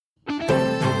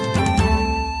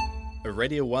a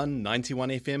Radio 1 91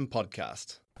 FM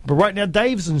podcast. But right now,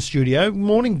 Dave's in studio.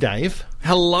 Morning, Dave.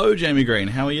 Hello, Jamie Green.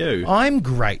 How are you? I'm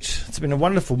great. It's been a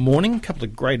wonderful morning. A couple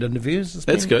of great interviews.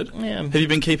 That's good. Yeah. Have you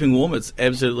been keeping warm? It's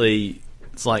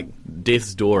like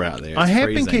death's door out there. It's I have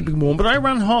freezing. been keeping warm, but I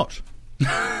run hot.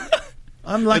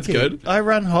 I'm lucky. That's good. I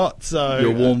run hot, so...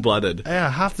 You're warm-blooded.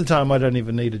 Half the time I don't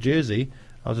even need a jersey.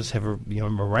 I'll just have a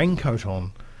raincoat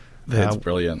on. That's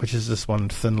brilliant. Which is just one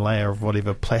thin layer of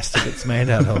whatever plastic it's made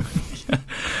out of.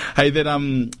 Hey,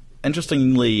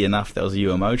 interestingly enough, that was a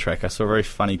UMO track. I saw a very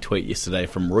funny tweet yesterday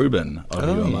from Ruben of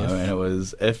UMO, yes. And it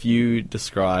was, if you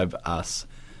describe us,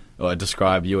 or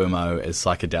describe UMO as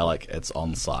psychedelic, it's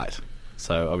on site.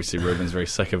 So obviously Ruben's very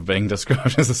sick of being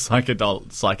described as a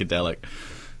psychedelic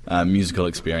musical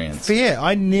experience. Fair.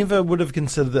 I never would have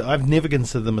considered that. I've never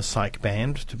considered them a psych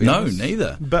band, to be honest. No,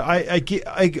 neither. But I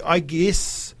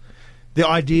guess the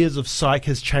ideas of psych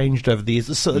has changed over the years.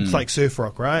 It's like surf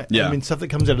rock, right? Yeah. I mean, stuff that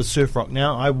comes out of surf rock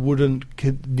now, I wouldn't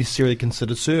necessarily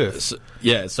consider surf.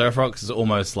 Surf rock is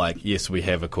almost like, yes, we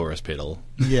have a chorus pedal.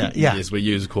 Yeah. Yes, we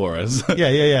use chorus.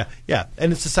 Yeah.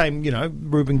 And it's the same,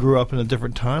 Ruben grew up in a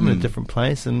different time, in a different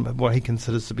place, and what he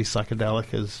considers to be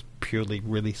psychedelic is purely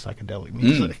really psychedelic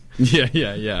music.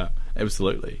 Yeah.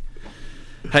 Absolutely.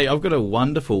 Hey, I've got a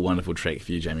wonderful, wonderful track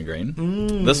for you, Jamie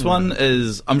Green. This one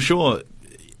is, I'm sure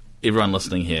everyone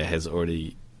listening here has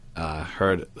already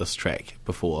heard this track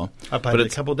before. I played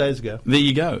it a couple of days ago. There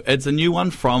you go. It's a new one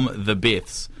from The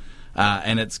Beths,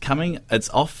 and it's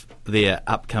off their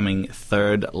upcoming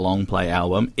third long play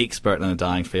album, Expert in a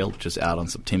Dying Field, which is out on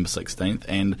September 16th,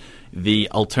 and the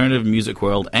alternative music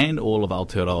world and all of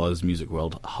Aotearoa's music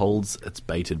world holds its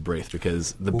bated breath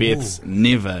because The Beths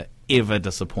never, ever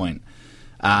disappoint.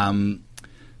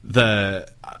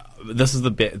 This is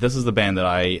the band that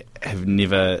I've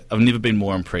never been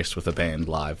more impressed with a band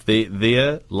live.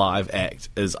 Their live act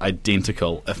is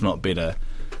identical, if not better,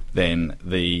 than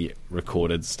the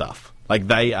recorded stuff. Like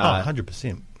they are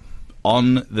 100%.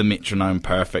 On the metronome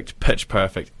perfect, pitch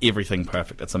perfect, everything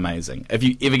perfect. It's amazing. If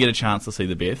you ever get a chance to see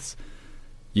The Beths,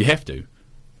 you have to.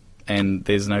 And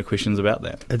there's no questions about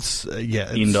that.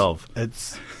 End of.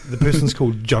 It's the person's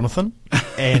called Jonathan,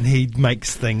 and he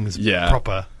makes things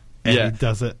proper, and he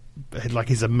does it like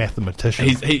he's a mathematician.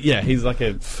 He's like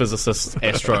a physicist,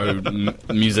 astro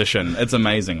musician. It's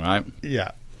amazing, right?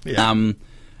 Yeah.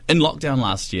 In lockdown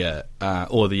last year,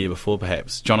 or the year before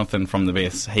perhaps, Jonathan from The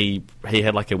Beths, he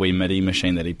had like a wee MIDI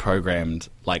machine that he programmed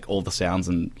like all the sounds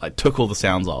and like took all the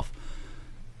sounds off,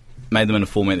 made them in a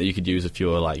format that you could use if you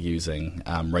were like using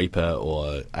Reaper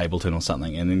or Ableton or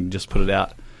something, and then just put it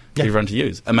out for everyone to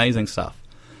use. Amazing stuff.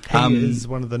 He is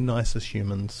one of the nicest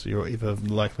humans you're ever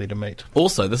likely to meet.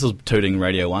 Also, this is tooting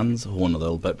Radio 1's horn a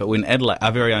little bit, but when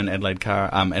our very own Adelaide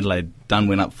Dunn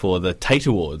went up for the Tate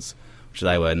Awards, which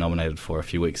they were nominated for a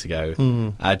few weeks ago,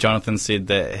 Jonathan said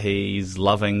that he's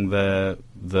loving the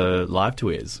live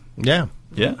tours. Yeah.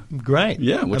 Great.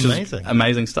 Yeah, which is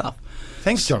amazing stuff.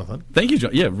 Thanks, Jonathan. Thank you,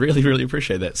 John. Yeah, really, really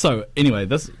appreciate that. So, anyway,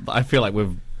 I feel like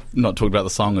we've not talked about the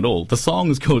song at all. The song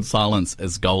is called Silence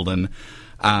is Golden,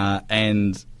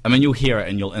 and I mean, you'll hear it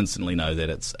and you'll instantly know that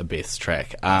it's a Beths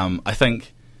track. I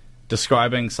think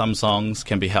describing some songs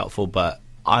can be helpful, but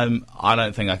I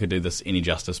don't think I could do this any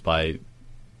justice by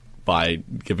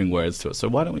giving words to it. So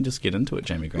why don't we just get into it,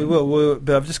 Jamie Green? We will,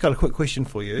 but I've just got a quick question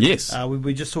for you. Yes.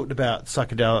 We just talked about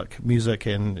psychedelic music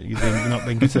and not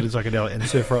being considered psychedelic, and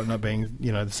surf rock not being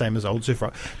the same as old surf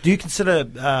rock. Do you consider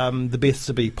The Beths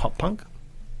to be pop punk?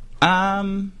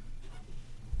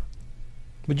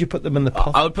 Would you put them in the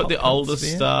pop? I would put the older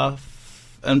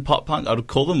stuff in pop punk. I would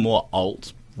call them more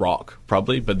alt rock,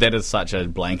 probably, but that is such a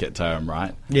blanket term,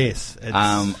 right? Yes.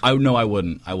 I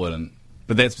wouldn't.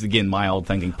 But that's, again, my old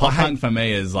thinking. Pop punk for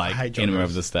me is like Enema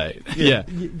of the State. Yeah.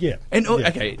 And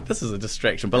okay, this is a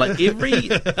distraction, but like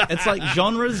it's like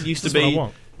genres used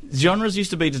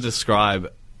to be to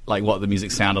describe like what the music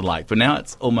sounded like, but now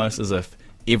it's almost as if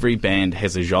every band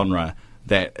has a genre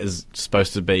that is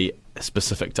supposed to be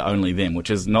specific to only them, which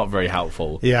is not very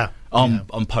helpful.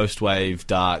 On post-wave,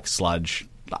 dark, sludge.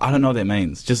 I don't know what that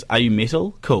means. Just, are you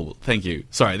metal? Cool. Thank you.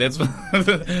 Sorry, that's...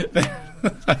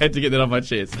 I had to get that off my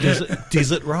chest.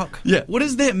 Desert rock? Yeah. What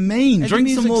does that mean? Drink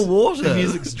some more water. The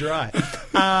music's dry.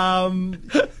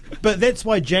 But that's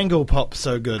why jangle pop's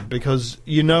so good, because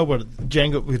it's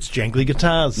jangly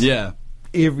guitars. Yeah.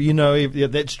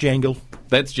 That's jangle.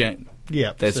 That's jangle.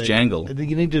 Yeah. That's jangle.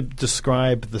 You need to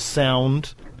describe the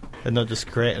sound and not just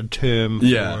create a term for,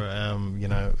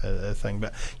 a thing.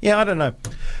 But, I don't know.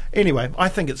 Anyway, I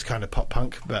think it's kind of pop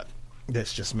punk, but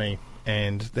that's just me,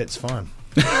 and that's fine.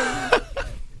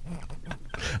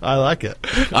 I like it.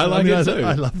 I like it too.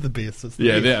 I love the beer system.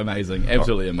 Yeah, they're amazing.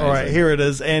 Absolutely amazing. All right, here it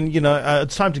is. And,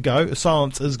 it's time to go.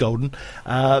 Silence is golden.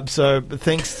 So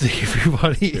thanks to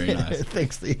everybody. Very nice.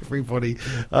 Thanks to everybody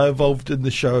involved in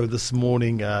the show this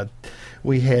morning.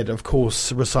 We had, of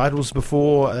course, Recitals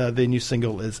before. Their new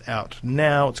single is out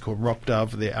now. It's called Rock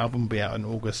Dove. Their album will be out in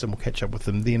August, and we'll catch up with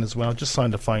them then as well. Just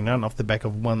signed a Flying Nun off the back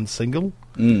of one single,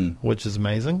 which is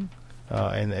amazing.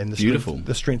 And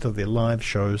the strength of their live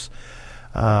shows.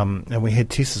 And we had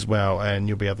Tess as well, and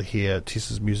you'll be able to hear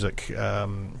Tess's music.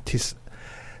 Tess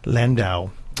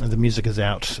Landau. The music is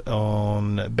out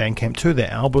on Bandcamp too. Their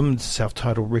album,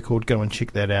 self-titled record. Go and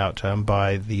check that out.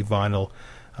 Buy the vinyl.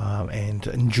 And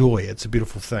enjoy. It's a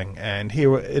beautiful thing. And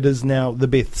here it is now, the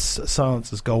Beths,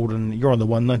 Silence is Golden. You're on the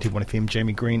 191 FM,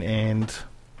 Jamie Green and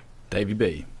Davey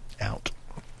B. Out.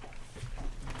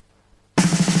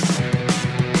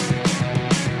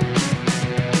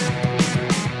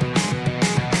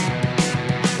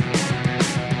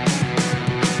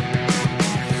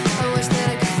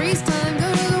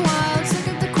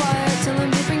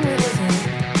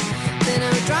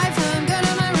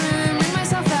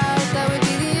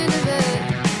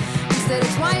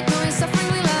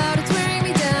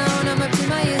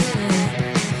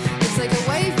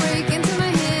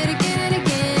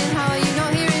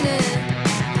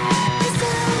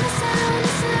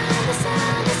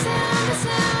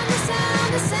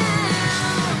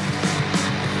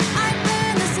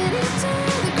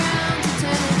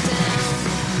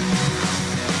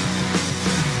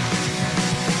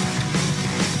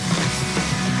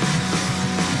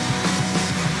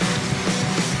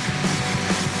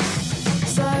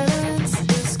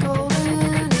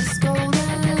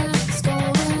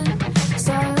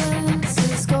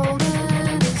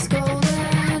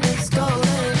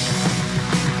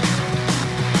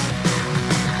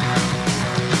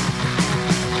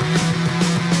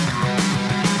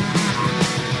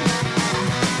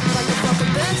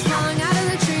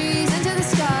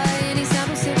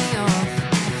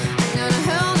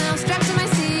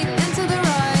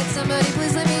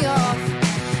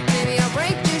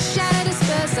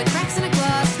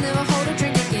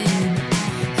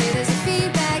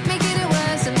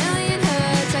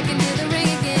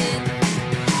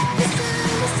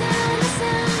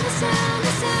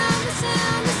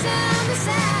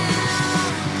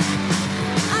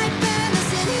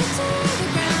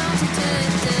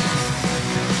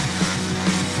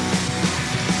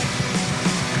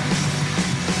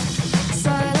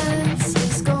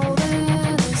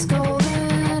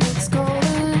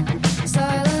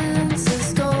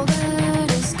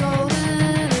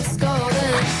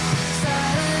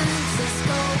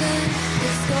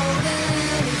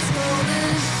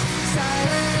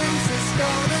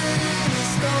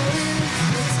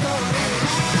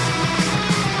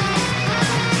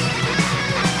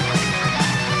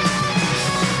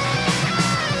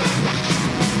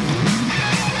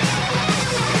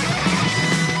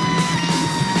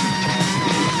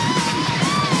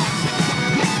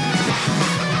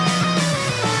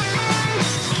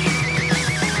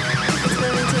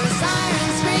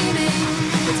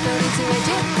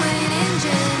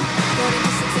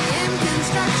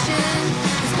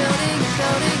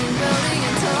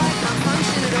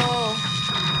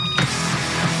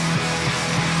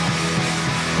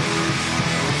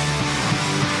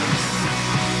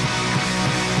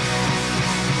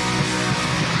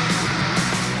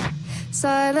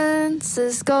 Silence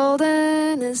is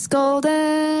golden, it's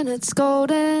golden, it's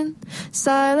golden.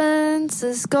 Silence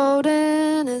is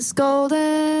golden, it's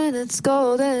golden, it's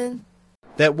golden.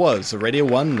 That was a Radio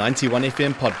 1 91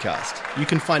 FM podcast. You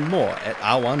can find more at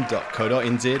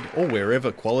r1.co.nz or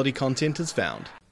wherever quality content is found.